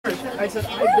said,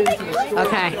 I've been to the store.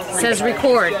 Okay, it says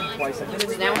record.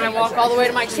 Now when I walk all the way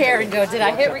to my chair and go, did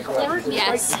I hit record?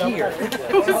 Yes. Here.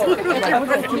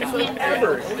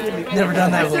 Never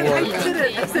done that before.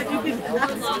 I said you did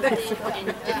not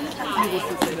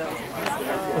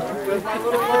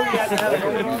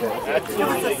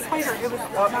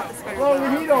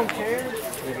Well, he don't care.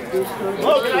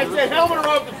 Look, I said helmet or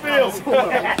off the field. Is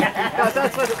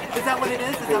that what it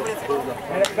is? Is that what it's called?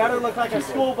 And it better look like a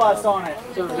school bus on it.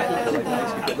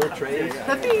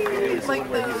 That'd be like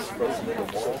the...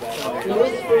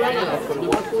 Louis Moreno,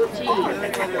 number 14.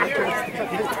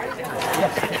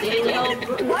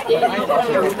 Daniel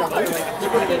Burrow, number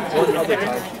 15.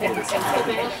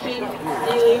 Sebastian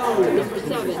De Leon, number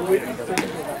 7.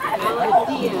 Alex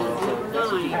Diaz, number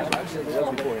 9.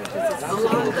 Alonso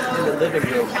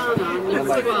Quintana,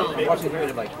 number 12.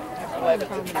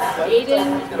 Aiden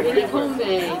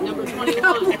Minicombe, number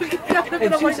 21.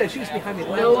 And she said she was behind me.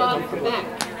 Noah Beck,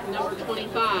 number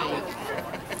 25.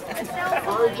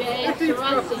 RJ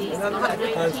Cerasi, number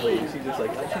 19.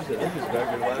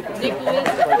 Nicholas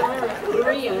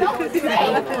Correa, number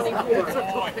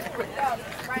 24.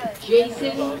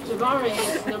 Jason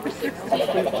Tavares, number 16.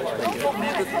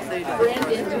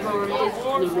 Brandon Tavares,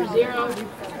 number 0.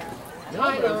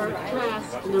 Tyler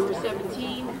Trask, number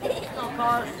 17.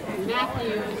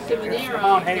 Matthew Simonera,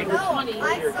 number 20.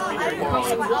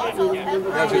 Colin Waltman, number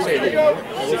 22.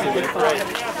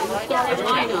 Starting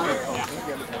lineup: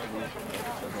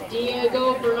 Diego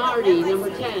Bernardi, number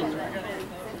 10.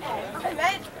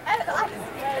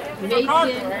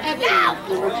 Mason Evans,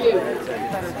 number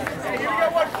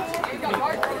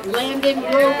 2. Landon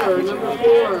Grover, number 4.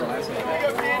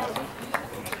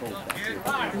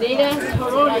 Nadas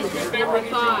Horonis, number 5.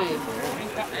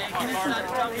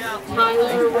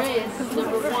 Tyler Reyes,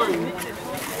 number 1.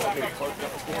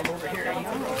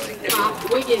 Scott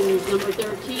Wiggins, number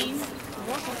 13.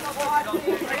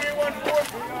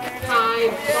 Kai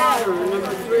Potter,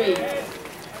 number 3.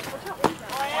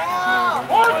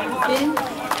 Vince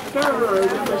Ferrer,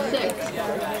 number 6.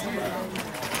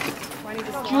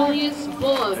 Julius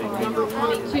Bullock, number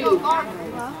 22.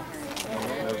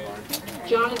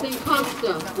 Jonathan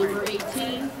Costa, number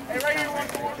 18.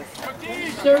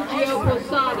 Sergio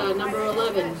Posada, number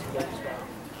 11.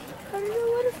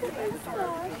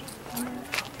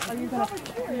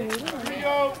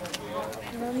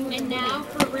 And now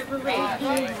for River Race.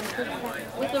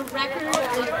 With a record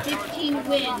of 15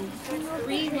 wins,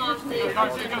 3 losses,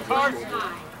 and 1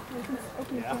 tie.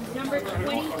 Number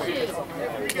 22,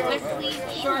 Wesley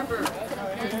Sharper.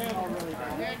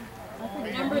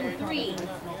 Number 3,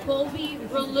 Colby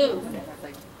Ralou.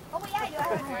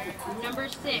 Number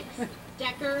 6,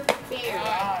 Decker Bear.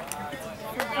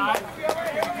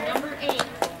 Number 8,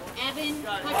 Evan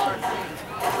Hutchinson.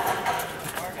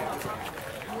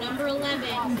 Number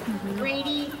 11,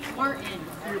 Brady Martin.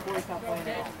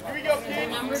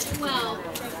 Number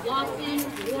 12, Lawson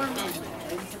Warman.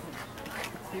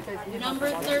 Number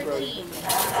 13,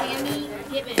 Sammy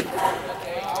Gibbons.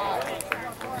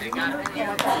 Number 15,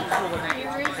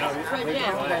 Harris Project.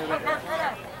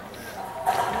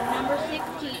 Number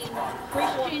 16,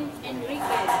 Christian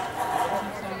Enriquez.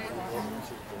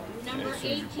 Number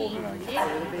 18, Nick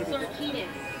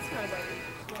Sarkinis.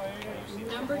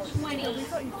 Number 20,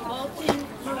 Alton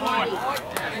Marati.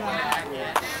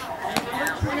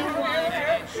 Number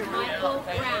 21, Michael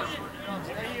Brown.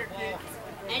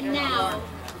 And now,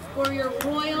 for your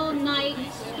Royal Knight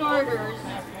starters,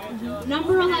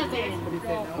 number 11,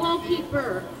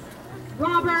 goalkeeper,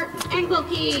 Robert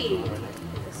Engelke.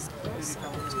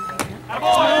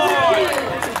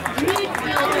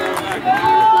 Midfielder,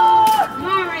 Marco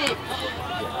Maric.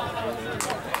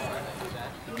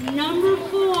 Number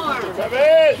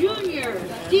 4, junior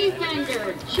defender,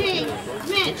 Chase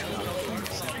Smith.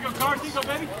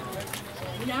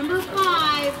 Number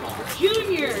 5,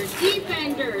 junior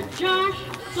defender, Josh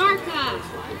Sarka.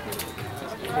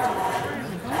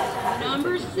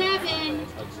 Number 7,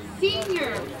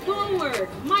 senior forward,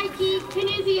 Mikey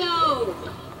Canizio.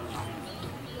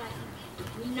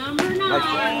 Number 9,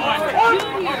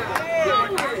 junior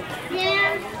forward, Bear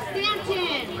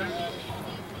Stanton.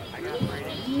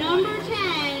 Number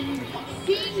 10,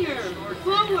 senior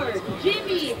forward,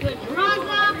 Jimmy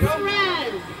Pedraza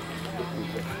Perez.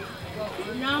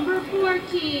 Number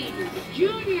 14,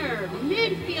 junior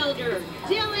midfielder,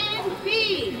 Dylan B.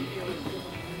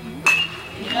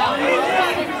 Number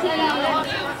 17,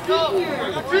 senior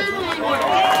defender,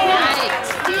 Jack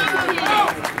Stanton.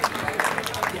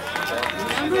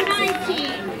 Number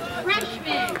 19,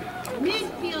 freshman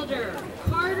midfielder,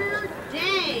 Carter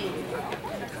Day.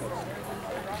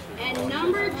 And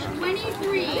number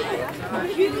 23,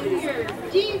 Junior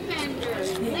defender,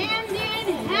 Landon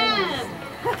Hebb.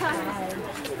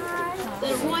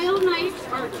 The Royal Knights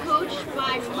are coached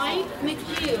by Mike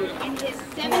McHugh in his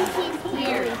 17th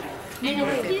year and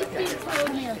assistant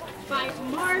coached by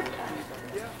Mark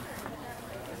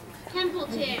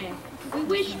Templeton. We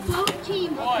wish both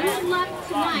teams good luck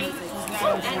tonight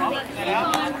as they take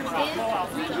on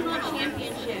this regional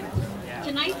championship.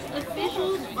 Tonight's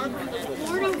officials are from the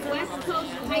Florida West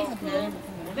Coast High School,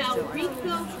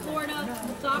 Valrico, Florida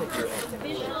Soccer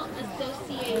Official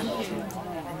Association.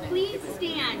 Please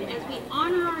stand as we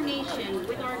honor our nation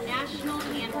with our national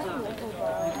anthem.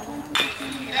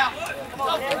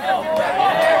 Go, go, go!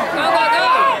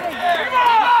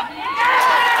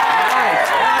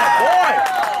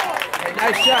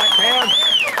 Nice shot, Cam.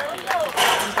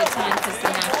 Good time because the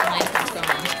national anthem's going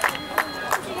on.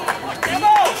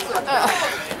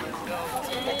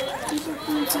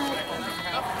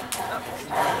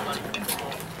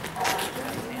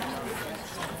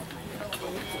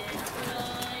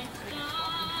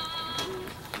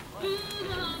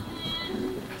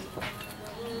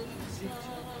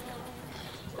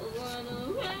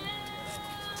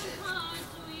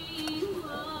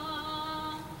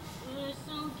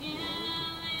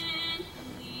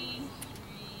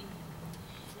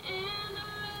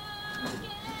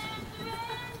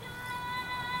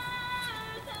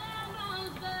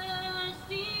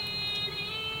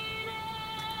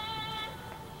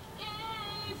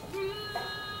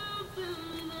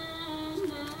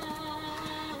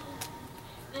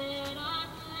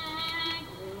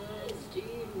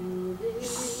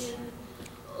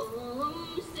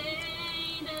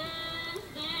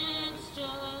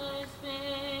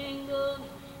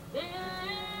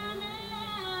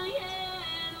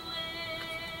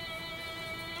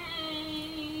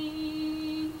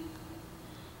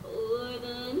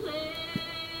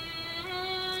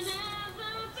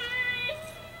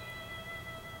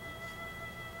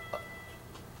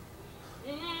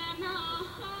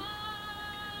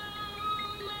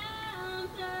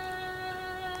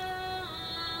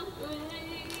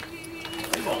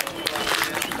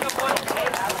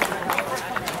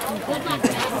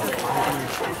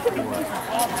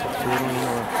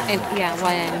 And yeah,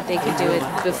 when they could do it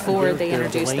before they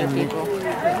introduce their people.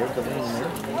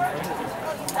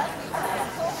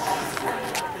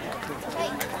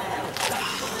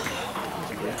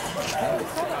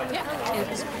 Yeah, it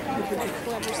was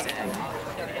whoever said.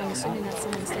 I'm assuming that's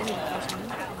someone standing up or something.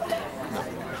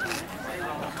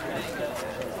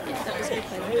 Yeah, that was a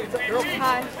good play.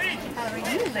 Hi. How are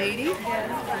you, lady? Yes.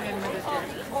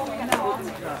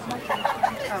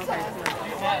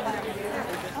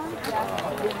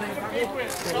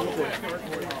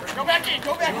 Go back in,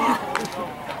 go back in.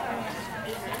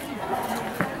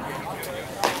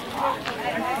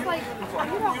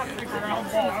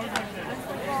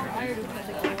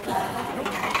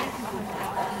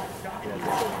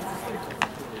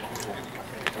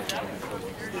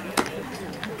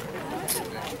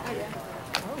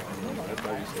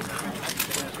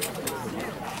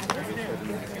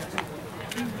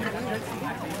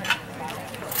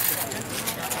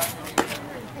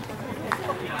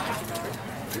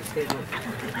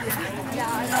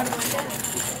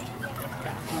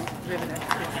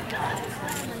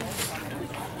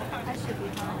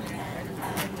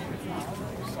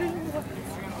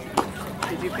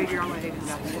 Did you figure out what Hayden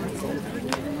got for?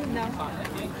 No.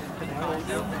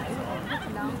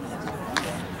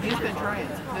 He's been trying.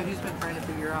 No, he's been trying to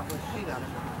figure out what she got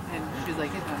him. And she's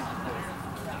like, it's not.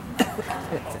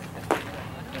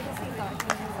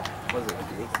 Was it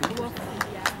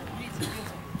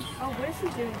Oh, what is he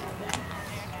doing?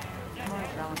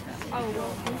 Oh,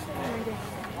 well, who's doing?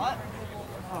 What?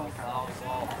 Oh, okay.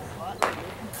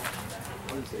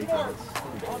 What is it?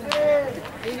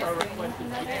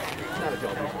 Not a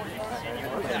job.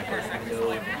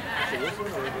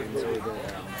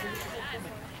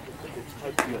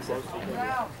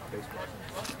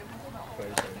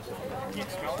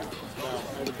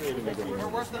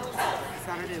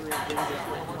 Saturday we have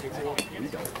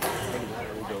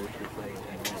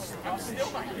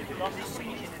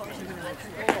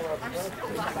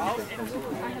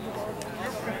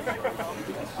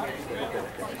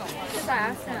Because I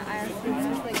asked him, I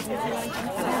was like, do you want to come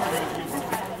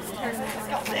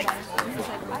to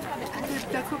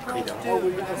that's what girls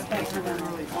do. That's nicer than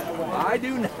really. I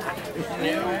do not.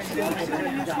 Yeah.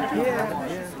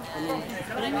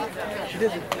 She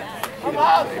doesn't. Come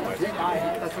on!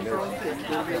 That's what girls do.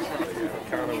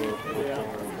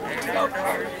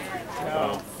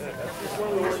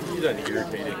 She's done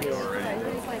irritating me already.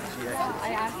 I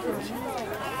asked him,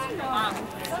 I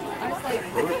was like,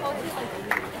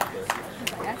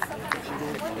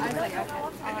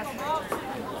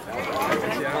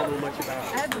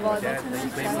 dad maybe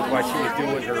why she was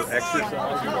doing her exercise.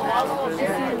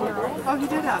 Oh, you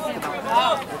did ask about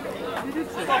that. You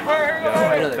did say that. No,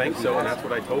 I don't think so, and that's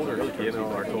what I told her. You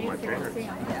know, I told my parents.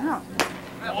 No.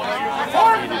 He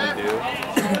didn't do.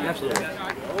 Absolutely.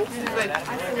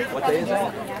 What day is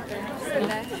that?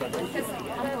 Sunday.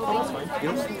 Oh, that's fine. You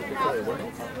don't sleep Friday, what?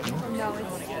 No,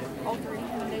 it's altering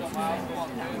Monday to Monday.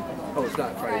 Oh, it's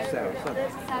not Friday, Saturday, Sunday.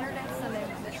 Saturday, Sunday,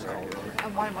 Monday.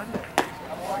 And why Monday?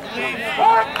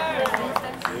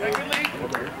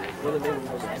 What the name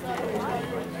was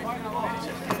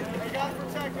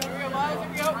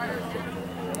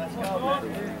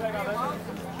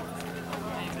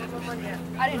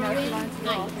I didn't know she wanted to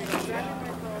go.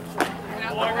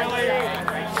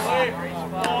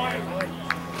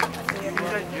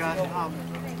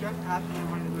 Just asked me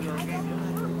when we were game.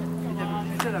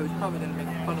 She said I was probably going to make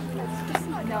fun of her.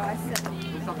 No, I said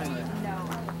Or something like that.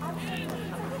 no.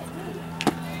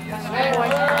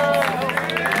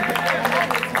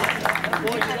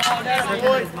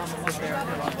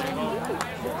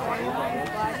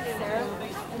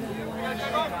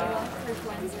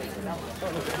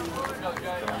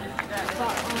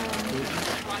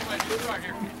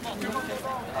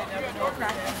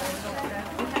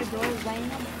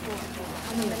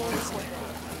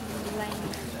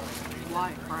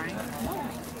 Why? Crying?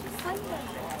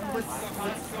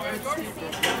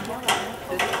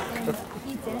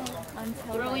 He didn't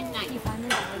until Throwing he knife. finally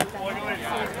got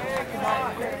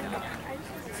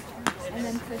and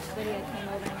then Chris Lydia came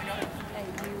over and said, hey,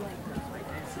 you like,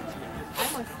 I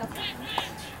almost stuck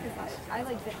because I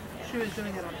like didn't. She was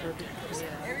doing it on purpose.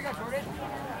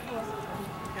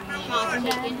 Shot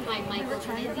taken by Michael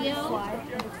Tunizio.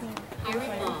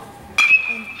 Pirate ball.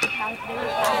 And how they were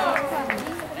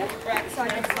so I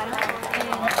just set up and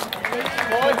they just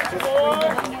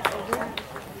bringing it over.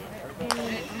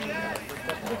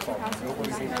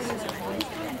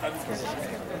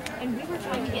 And we were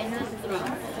trying to get into the throw.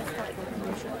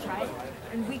 Try it,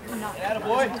 and we could not.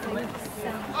 Attaboy! And then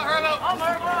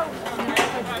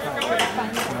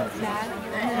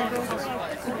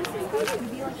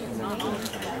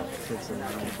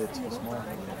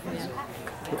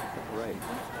right.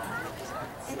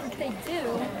 and if they do,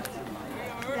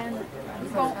 then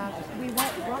we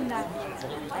won't run that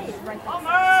play right there.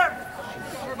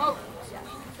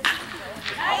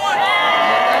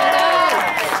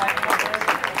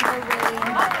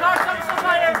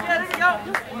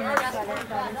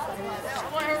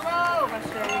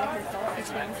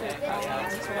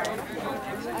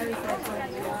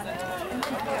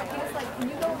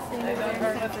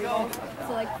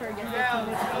 So like for a gift, my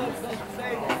whole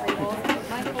semester was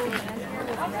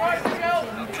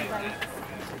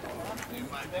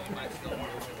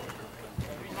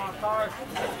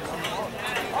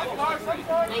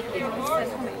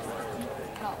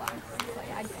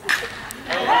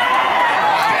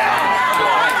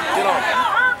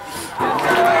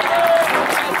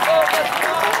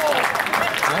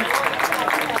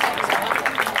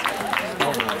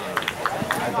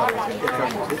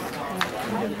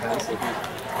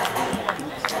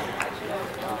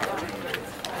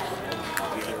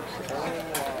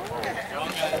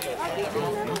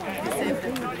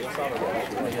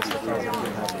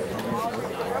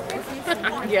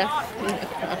Yeah.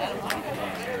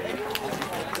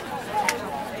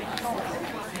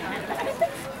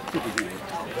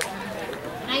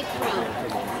 Nice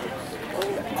throw.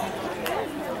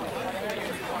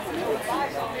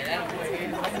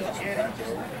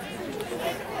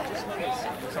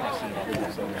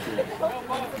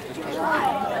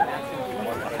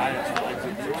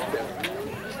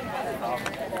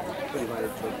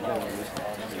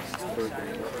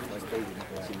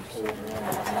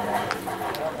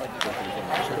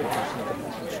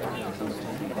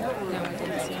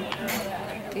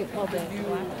 Well, the black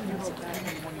one is a bad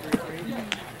one.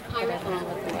 I don't know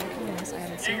what the white one is. I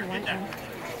haven't seen the white one.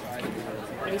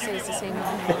 But he says it's the same one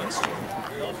as last year.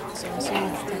 So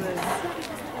I'm assuming it's 10.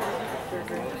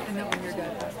 And then when you're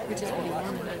done, Which is what he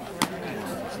wanted.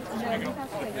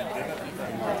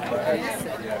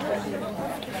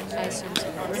 I assume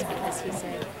so because he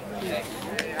said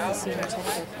the seniors had to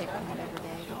go pick on whatever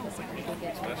day because they had to go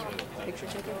get a picture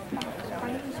taken.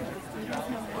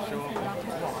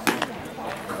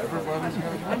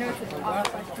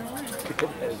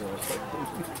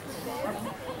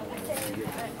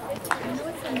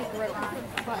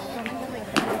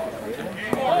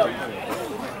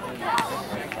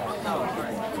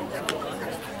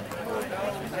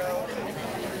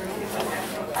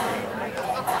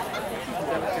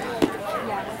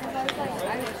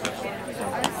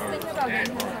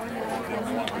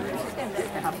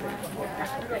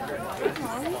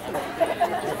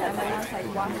 my mom's like,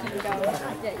 watching you go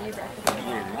get you breakfast.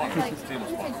 I was like,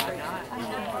 you can straight not.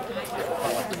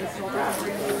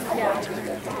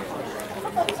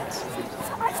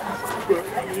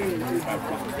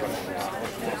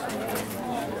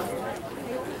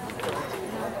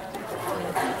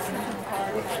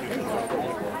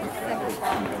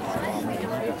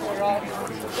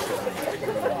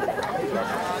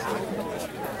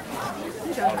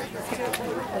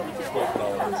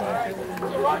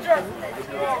 Roger!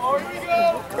 Over we go!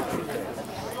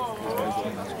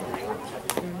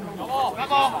 Come on,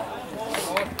 come on!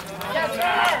 Yes,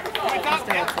 sir! Wake up!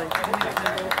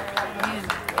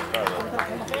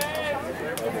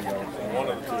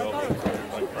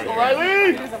 O'Reilly!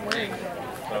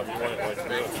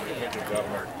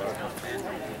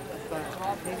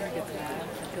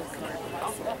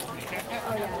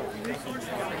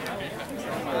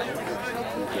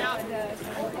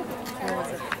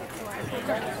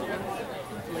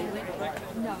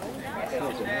 No.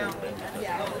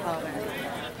 Yeah.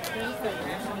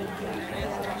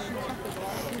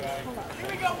 Here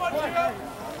we go, 1, 2!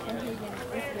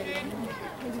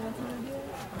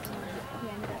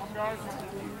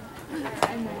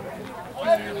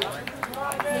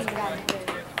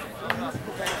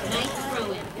 Nice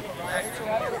throwing.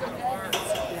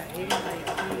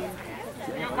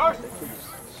 Here we go, Carson.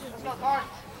 Let's go, Carson.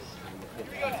 Here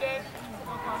we go, Ted.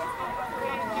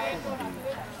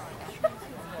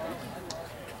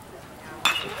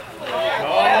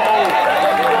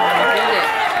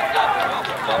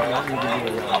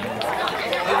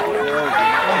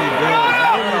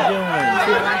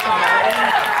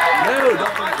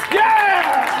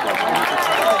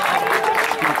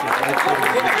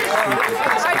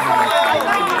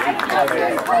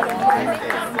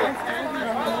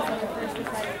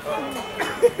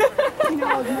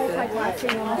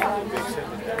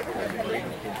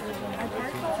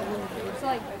 So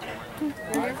like,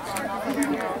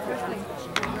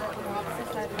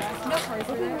 no cars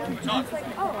are there. And it's like,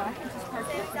 oh, I can just park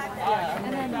here.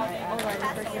 And then, oh, right, the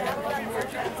first year,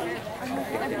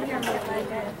 every year I'm like,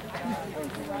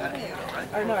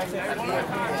 Oh, no, I said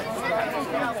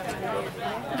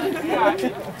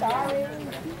sorry.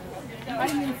 I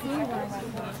didn't even see you when I went.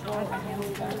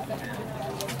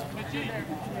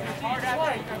 Hard at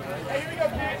it. Hey, here we go,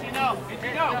 kids. You know. It's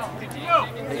you. It's you.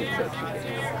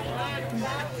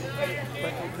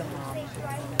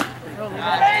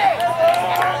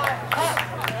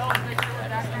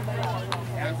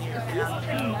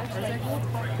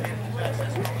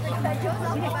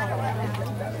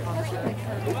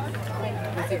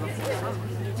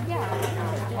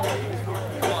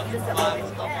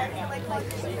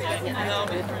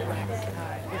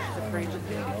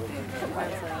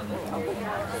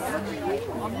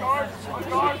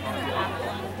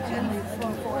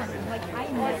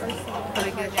 But I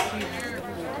guess she's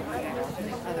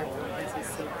the other one. This is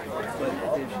so cool.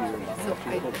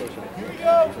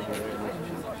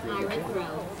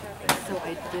 So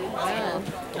I did.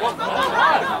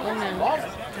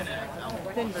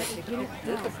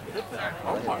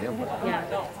 Yeah,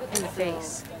 in the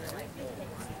face.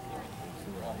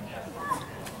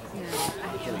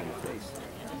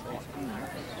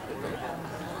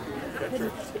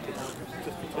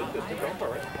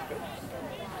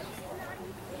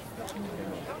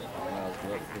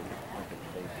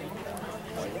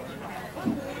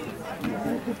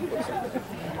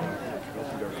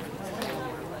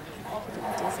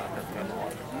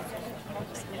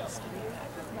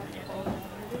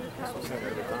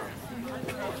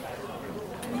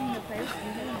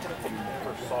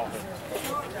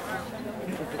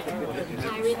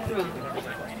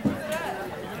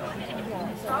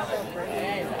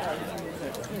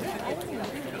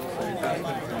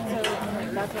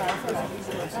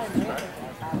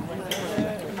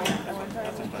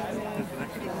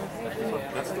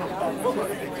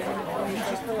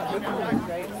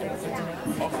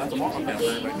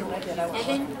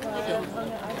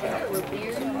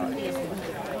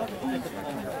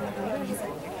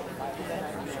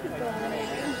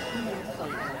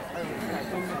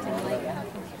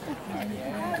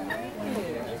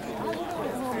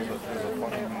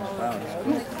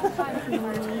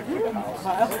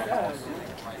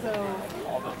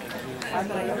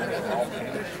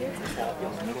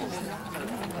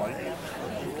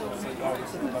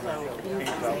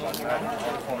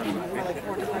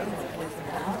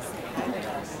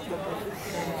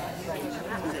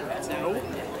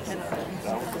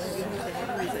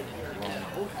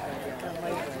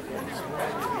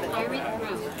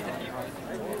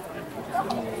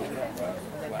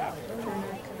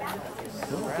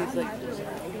 He's like,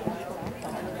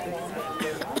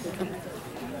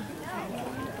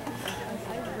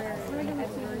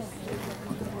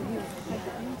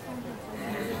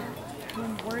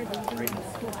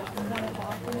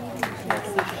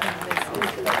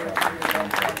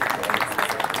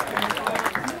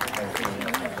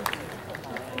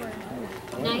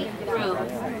 Ninth row.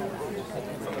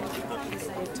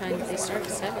 Time they start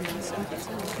at 7 and 7.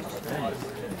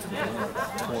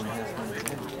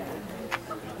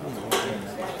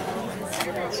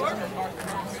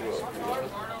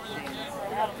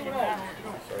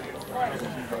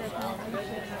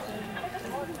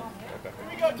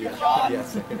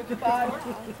 Yes. There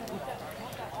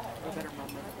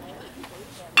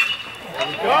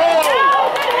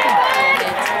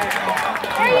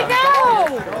you go!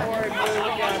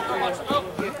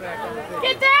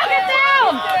 Get down, get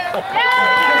down!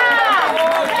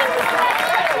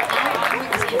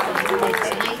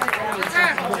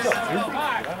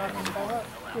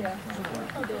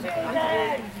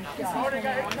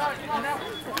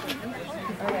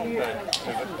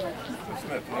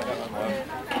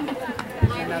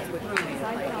 And that's what he means.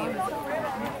 Like,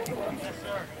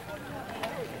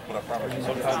 But I promise you,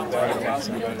 sometimes that's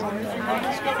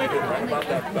right about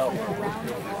that belt.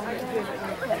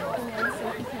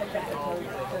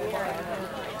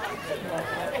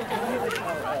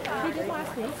 He did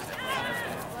last week.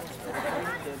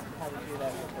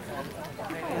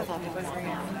 that's all he was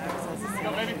saying.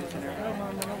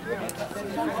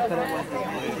 But it wasn't.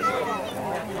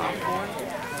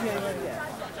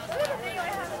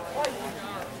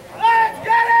 Let's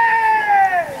get it!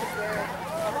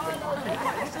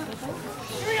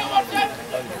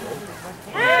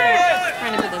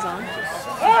 Trying to put this on.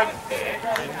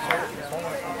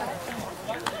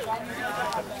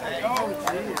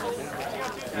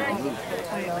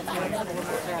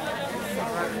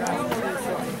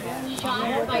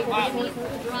 Shot by Jimmy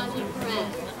Pedraza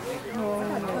Perez.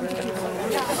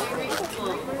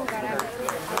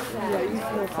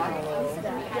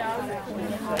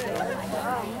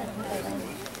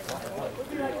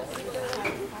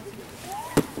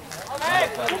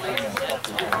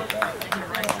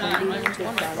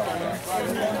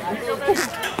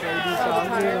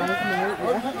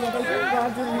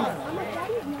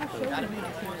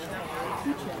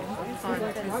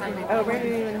 Oh, Brandon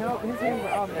didn't even help. His hands were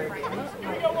all dirty.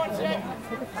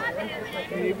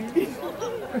 Maybe.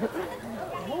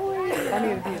 I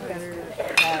need to be a better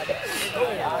dad.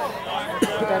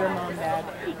 A better mom, dad.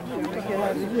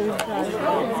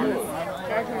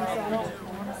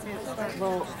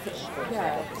 Well,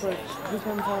 yeah, but he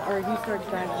comes home, or he starts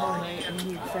driving home, right, and he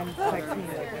sends text me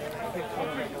like a picture of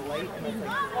like a light, and it's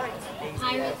like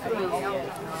Pirate Row.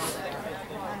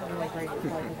 I'm like right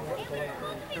before I can get to work.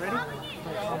 You ready? Like,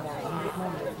 come on, when you get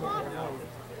home, it's not your nose.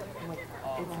 I'm like,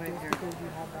 it's right here. Because you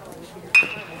have that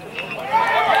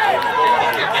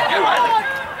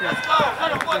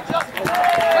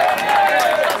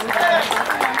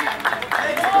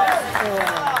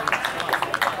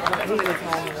he was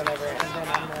home or whatever, and then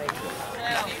I'm like,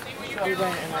 we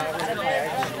went and I was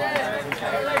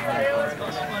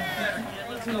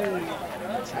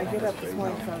I get up this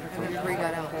morning, so I was like, we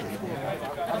got out of school.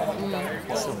 I was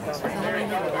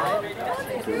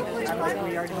like, we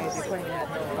already made the appointment.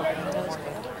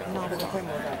 No, the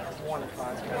appointment was at 1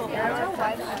 o'clock. Yeah, I don't know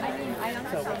why. I mean, I don't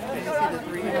know.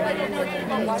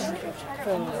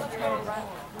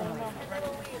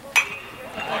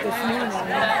 This morning,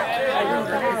 I went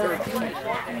to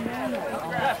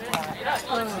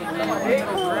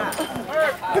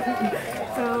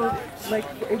so, like,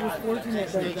 it was fortunate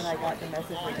though that I got the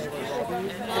message that they were ready.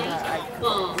 So that I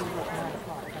could, it was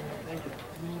like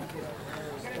 9 o'clock.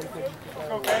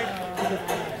 Okay.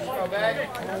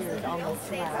 Almost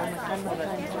flat. I'm like, I'm not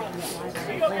trying to take these lives on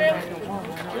the phone. I don't want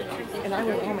to. And I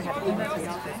went home and had to go to the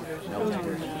office, so there's no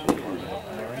time.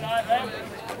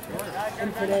 And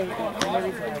today, the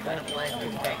reason I went last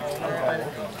week back home,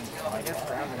 I guess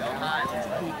around now,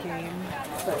 he came,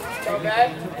 so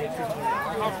everything he did to me.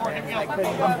 I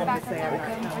couldn't come home to say I'm not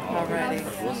coming already.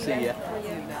 We'll see ya.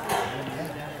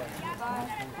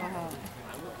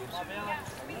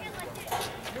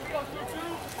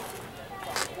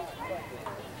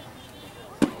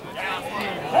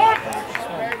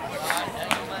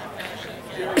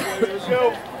 Let's go.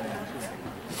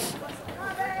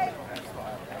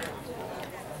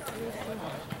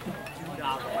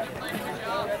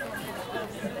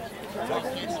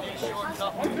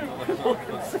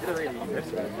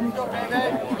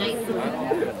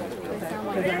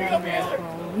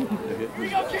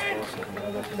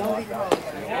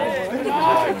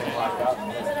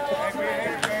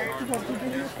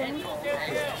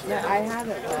 Yeah, I have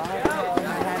it locked, and I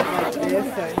had it like this,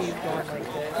 so he's going like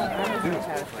this. I don't know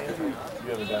how to do it. You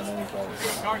haven't done any problems.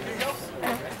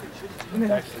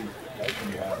 Actually,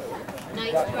 you have it.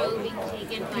 Ninth row being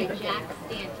taken by Jack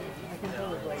Stanton.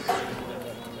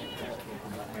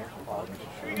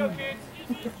 Here you go, kids.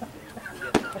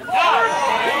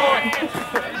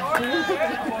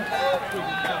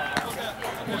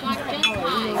 Shot just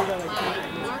high by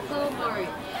Marco Mari.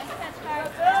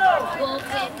 Goal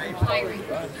kick, Pirates.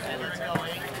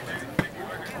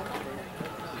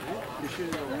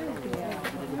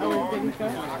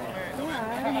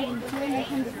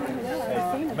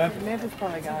 Memphis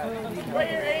probably got it.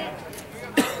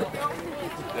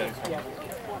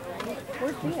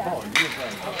 Where's he at? Pirates throwing.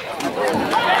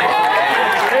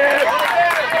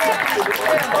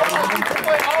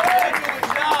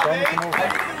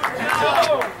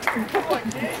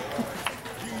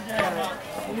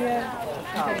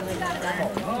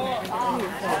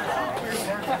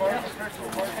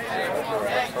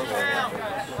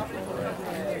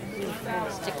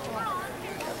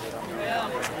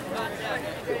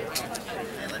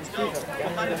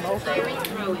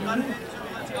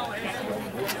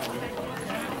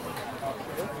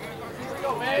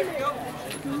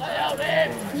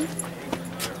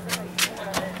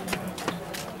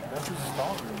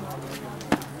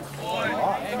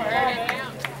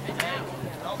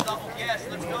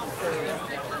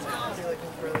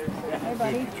 Hey,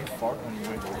 buddy.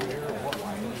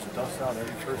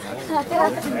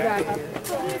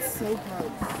 It's so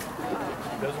gross.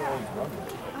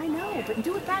 I know, but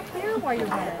do it back there while you're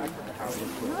there.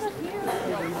 Not up here.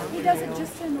 He does it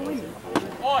just to annoy me.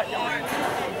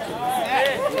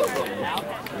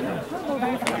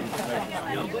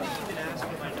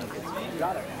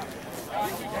 Got it.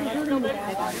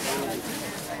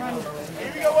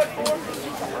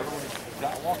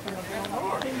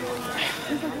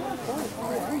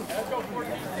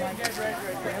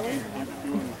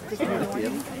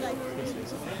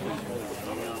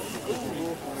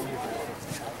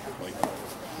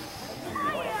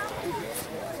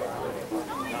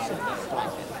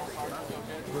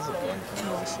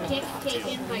 Kick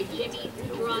taken by Jimmy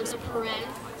Duranza Perez.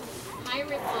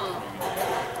 Pirate ball.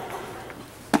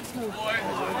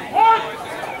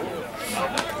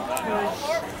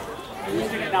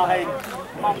 Now, Hayden.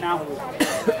 Come on now.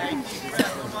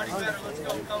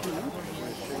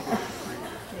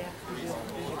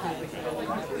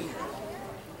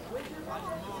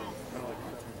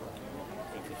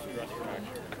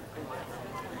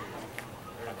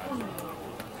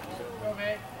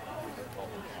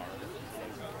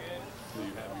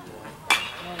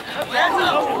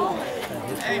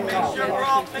 Hey, make sure we're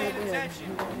all paying attention.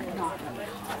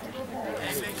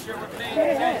 Hey, make sure we're paying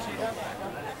attention.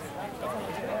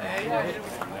 Hey,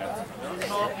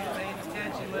 we're all paying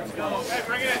attention. Let's go. Hey,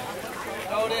 bring it in.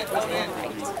 Throw it in, throw it in.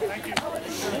 Thank you.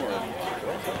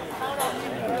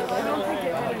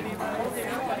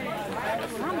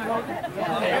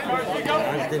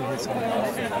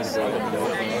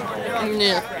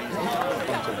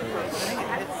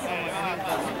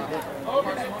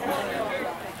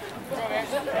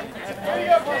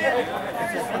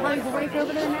 Everybody's awake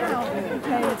over there now.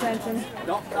 Paying attention.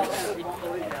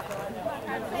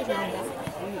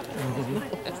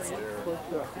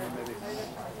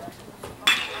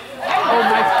 Oh,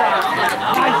 nice shot.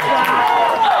 Nice shot.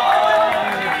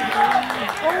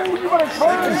 Oh, you want to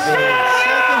turn.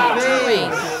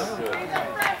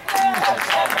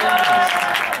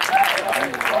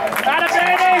 Got a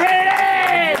baby, hit it!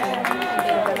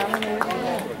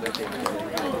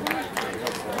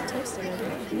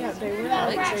 Yeah, they were out.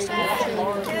 They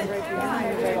were right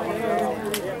behind.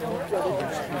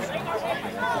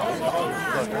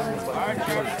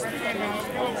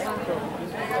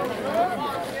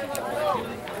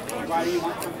 Why do you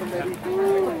want something, baby?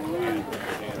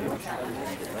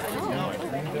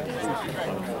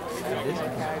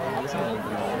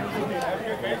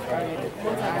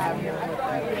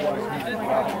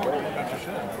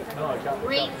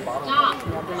 Great stop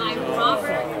by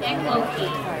Robert Echoke.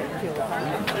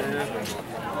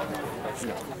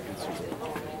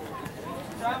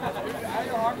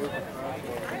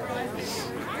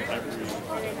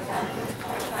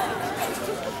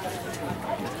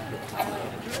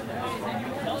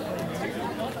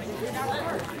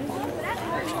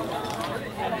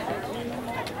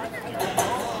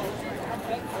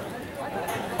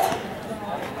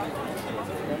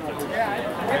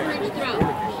 Average throw.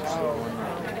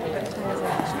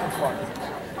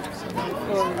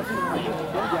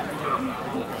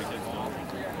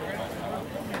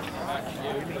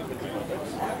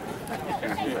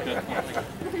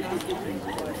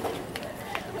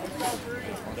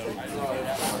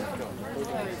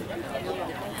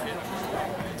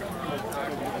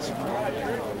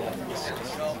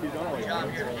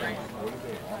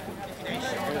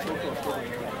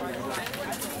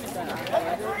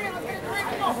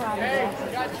 Hey,